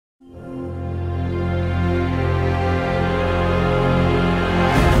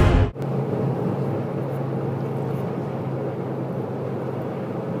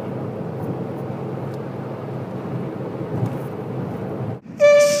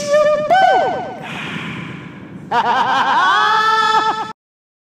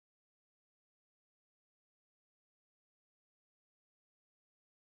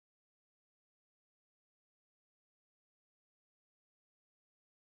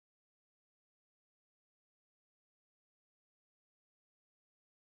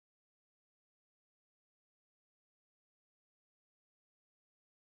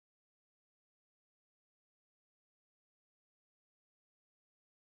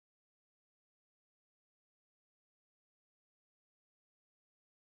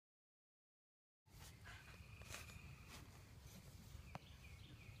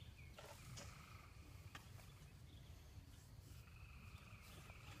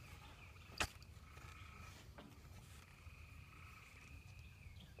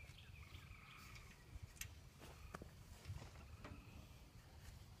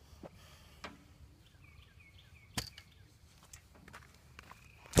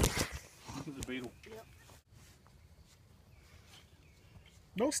The beetle. Yep.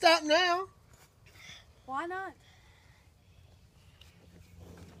 Don't stop now. Why not?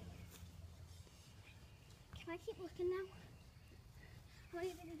 Can I keep looking now? What do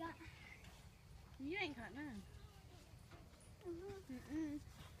you think we got? You ain't got none. I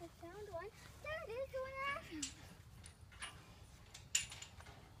found one. There it is, the one that I found.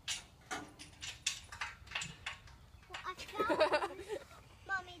 Well, I found one.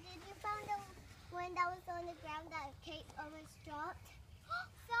 Mommy, did you find the one that was on the ground that Kate almost dropped?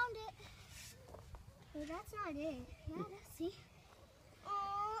 Found it. Well, that's not it. Yeah, let's see.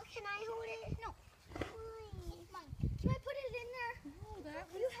 Oh, can I hold it? No. Please. Mom, can I put it in there? Oh, that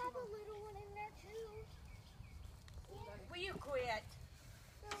You have a little one in there too. Yeah. Will you quit?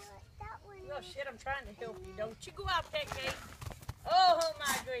 So, that one. Oh shit, I'm trying to help you. Don't you go out that gate. Oh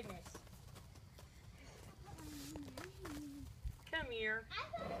my goodness. Come here.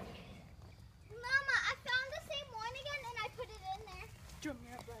 Mama, I found the same one again and I put it in there. Jump me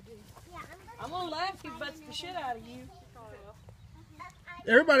up, buddy. Yeah, I'm gonna laugh if he butts the shit out of you.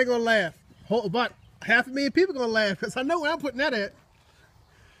 Everybody gonna laugh. About 500,000 people gonna laugh because I know where I'm putting that at.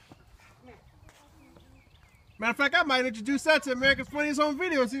 Matter of fact, I might introduce that to America's Funniest Home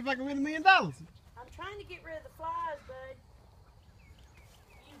Video and see if I can win $1 million. I'm trying to get rid of the flies, bud.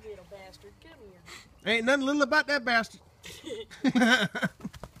 You little bastard. Come here. Ain't nothing little about that bastard.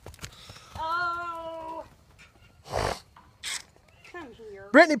 Oh. Come here.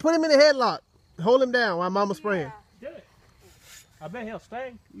 Brittany, put him in a headlock. Hold him down while Mama's spraying. Do it. I bet he'll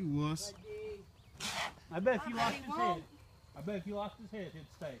stay. You wuss. I bet if you lost his head. I bet if you lost his head, he'd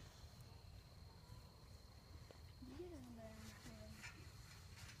stay.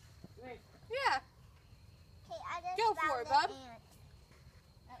 Yeah. Okay, I just Go found for it, the bub. ant.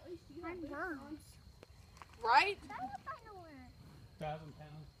 At least you I'm worms. Right? That was kind of weird. 1,000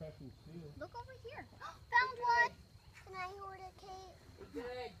 pounds crushing steel. Look over here. Found one. Can I hold it, Kate?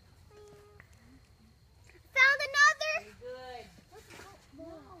 Good. Found another. Good.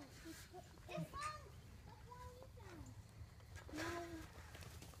 No. This one. That's one we found. No.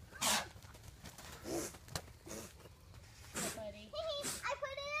 Buddy. I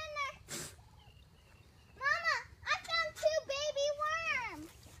put it in there. Mama, I found 2 baby worms.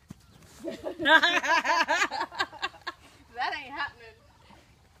 That ain't happening.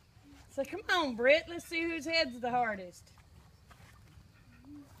 So come on, Britt. Let's see whose head's the hardest.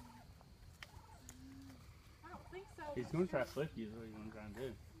 I don't think so. He's going to try to flip you, is what he's going to try and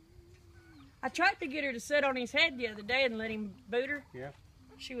do. I tried to get her to sit on his head the other day and let him boot her. Yeah.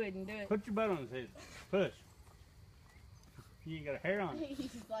 She wouldn't do it. Put your butt on his head. Push. You ain't got a hair on it.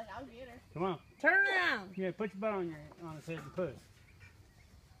 He's like, I'll get her. Come on. Turn around. Yeah, put your butt on his head and push.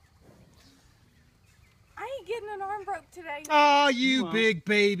 I ain't getting an arm broke today. Oh, you Come on. big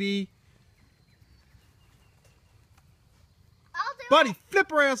baby. I'll do Buddy, it. flip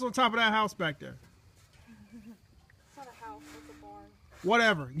her ass on top of that house back there. It's not a house, it's a barn.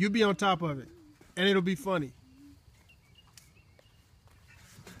 Whatever. You be on top of it. And it'll be funny.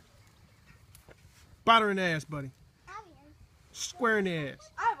 Bite her in the ass, buddy. Have you? Square in the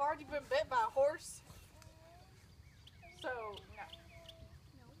ass. I've already been bit by a horse. So, no.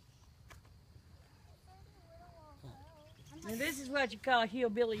 Now, this is what you call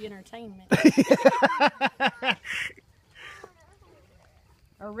hillbilly entertainment.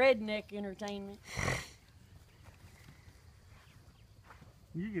 Or redneck entertainment.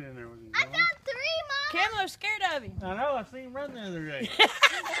 You get in there with him. I found 3, Mama. Camelo's scared of him. I know, I seen him run the other day.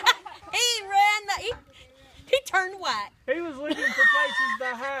 He ran. He turned white. He was looking for places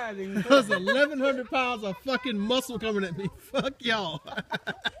to hide. And There's 1,100 pounds of fucking muscle coming at me. Fuck y'all. And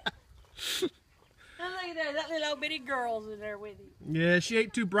look at there, that little old bitty girl's in there with him. Yeah, she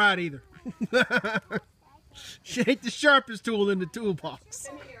ain't too bright either. She ain't the sharpest tool in the toolbox.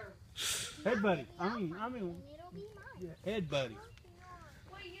 Come here. Head buddy. I mean, It'll be mine. yeah, head buddy.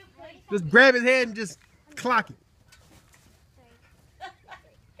 What are you playing? Just grab his head and just clock it.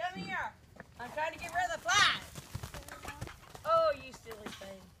 Come here. I'm trying to get rid of the flies. Oh, you silly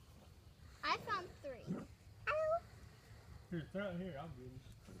thing. I found 3. Here, throw it here. I'll get him.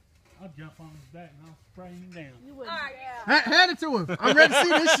 I'll jump on his back and I'll spray him down. You wouldn't. All right. Hand it to him. I'm ready to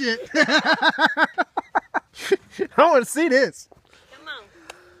see this shit. I want to see this. Come on.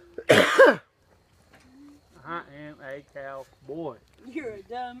 I am a cowboy. You're a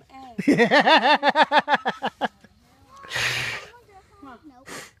dumb ass. Nope.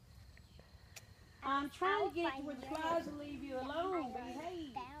 I'm trying to get to where the flies will leave you alone.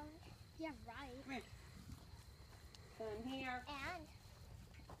 Behave. You're right. Come here. And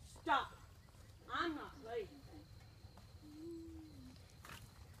Stop. I'm not leaving.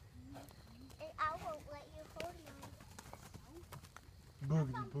 I won't let you hold mine.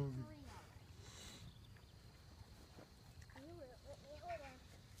 Boogity boogie. You will let me hold on.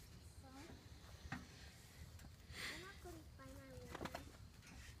 I'm not going to find my way.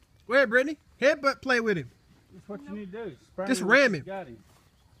 Go ahead, Brittany. Headbutt play with him. That's what you need to do. Spray Just him ram once him. you got him.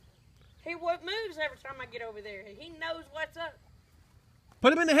 He moves every time I get over there. He knows what's up.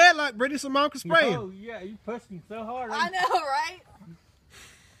 Put him in the headlock, Brittany, so Mom can spray him. Oh, yeah, you pushed him so hard. I know, right?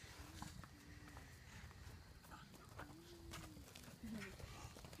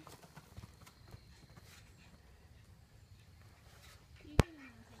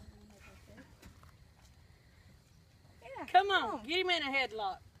 Come on, get him in a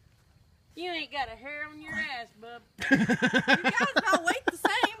headlock. You ain't got a hair on your ass, bub. You guys about weight the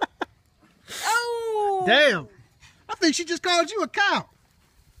same. Oh! Damn. I think she just called you a cow.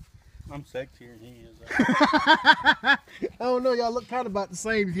 I'm sexier than he is. I don't know. Y'all look kind of about the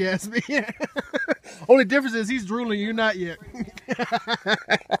same if you ask me. Only difference is he's drooling, you're not yet. Find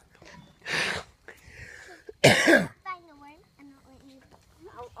the worm. I'm not letting you.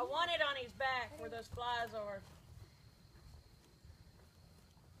 I want it on his back where those flies are.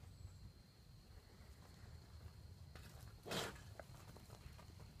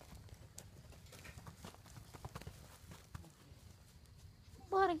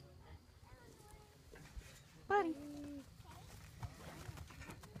 Buddy. Buddy.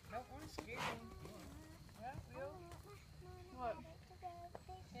 Don't want to scare him. Yeah, Will. What?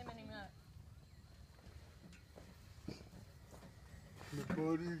 Hemming him up.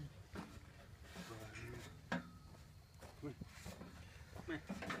 Buddy.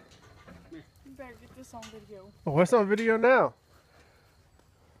 You better get this on video. Oh, what's on video now?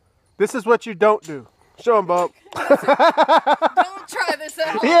 This is what you don't do. Show him, Bob. Don't try this at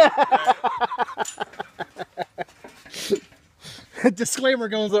home. Yeah. Disclaimer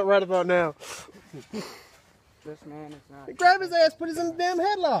goes up right about now. This man is not. Grab his ass, put his in the damn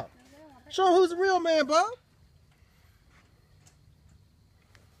headlock. Show him who's the real man, Bob.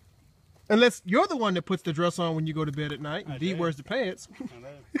 Unless you're the one that puts the dress on when you go to bed at night. I D do. wears the pants. I know.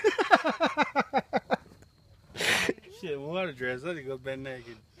 Shit, water dress. Let it go bed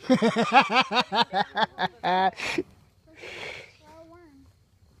naked. Well, worm.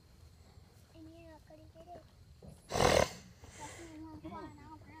 And you're not going to get it. That's me and one fly, and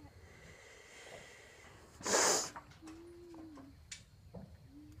I'll grab it.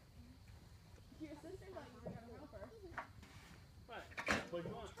 What do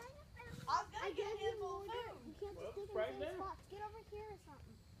you want? I get a handful of food. You can't Well, just dig right in there. spots. Get over here or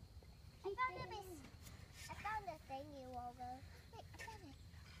something. I found a thingy, Waldo. Wait, I found it.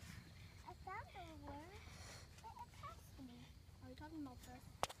 I found a worm. It passed me. Are you talking about this?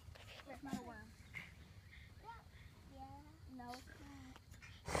 It's not a worm. Yeah. No, it's not.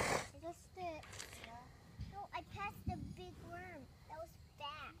 It's a stick. No, I passed a big worm. That was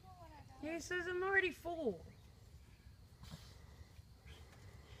fat. He says I'm already full.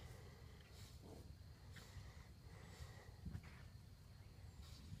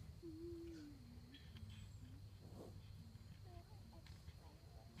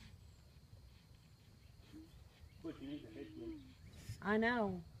 What you need to hit me. I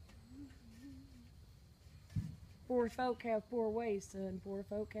know. 4 folk have 4 ways, son. 4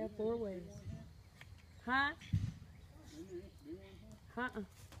 folk have 4 ways. Huh? Uh-uh.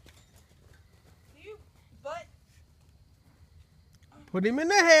 You, but Put him in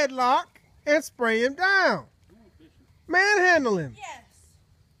the headlock and spray him down. Manhandle him. yes,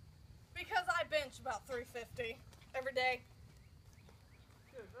 because I bench about 350 every day.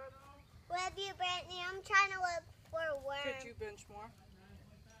 Love you, Brittany. I'm trying to look for a worm. Could you bench more?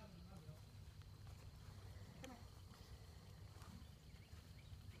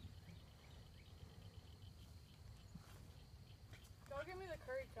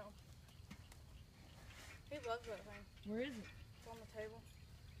 loves that thing. Where is it? It's on the table.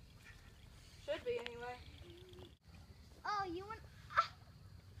 Should be anyway. Oh, you want?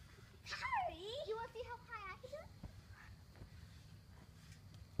 Harry, you want to see how high I can do it?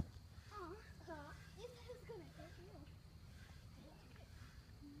 Oh, you thought it was gonna hurt you.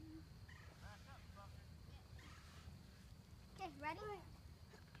 Okay, ready?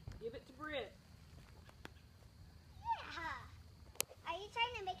 Give it to Britt. Yeah. Are you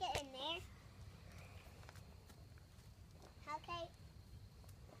trying to make it in there? Okay.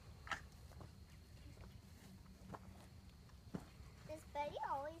 Does Buddy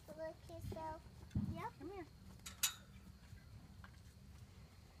always look himself? Yep. Come here.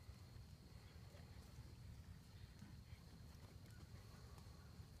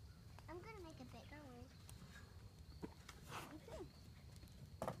 I'm gonna make a bigger one. Okay.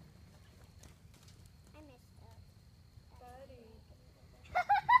 I messed up. Buddy.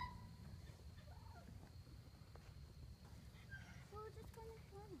 So we're just gonna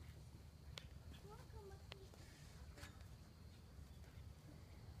run. You wanna come with me?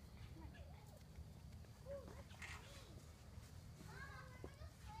 Ooh, that's clean. Mama, we're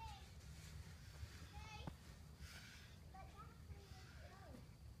gonna swing. Okay? But that's where we're going.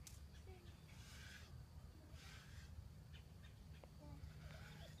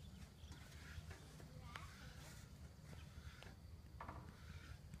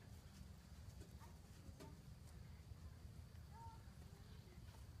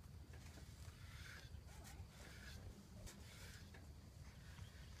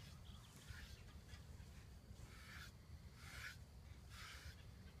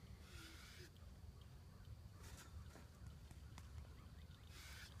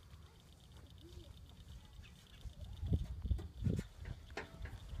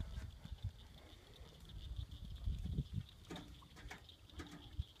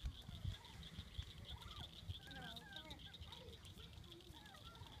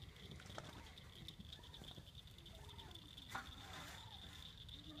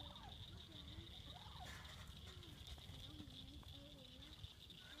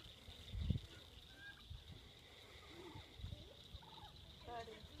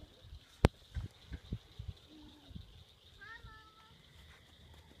 Buddy.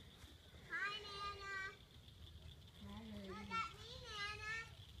 Hi, Nana. Look at me, Nana.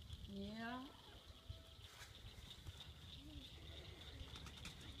 Yeah.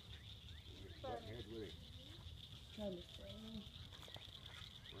 Trying to frame.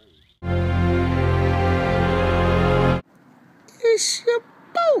 It's your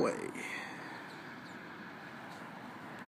boy.